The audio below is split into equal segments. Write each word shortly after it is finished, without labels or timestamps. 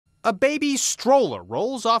A baby stroller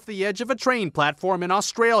rolls off the edge of a train platform in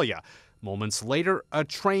Australia. Moments later, a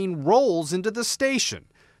train rolls into the station.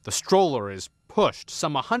 The stroller is pushed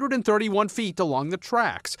some 131 feet along the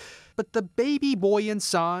tracks. But the baby boy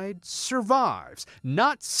inside survives,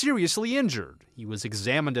 not seriously injured. He was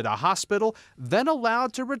examined at a hospital, then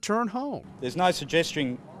allowed to return home. There's no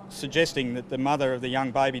suggesting that the mother of the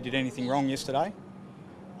young baby did anything wrong yesterday,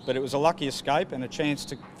 but it was a lucky escape and a chance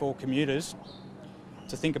for commuters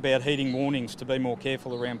to think about heeding warnings to be more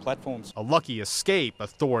careful around platforms. A lucky escape,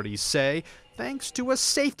 authorities say, thanks to a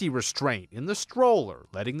safety restraint in the stroller,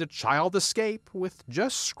 letting the child escape with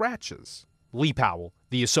just scratches. Lee Powell,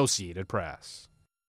 The Associated Press.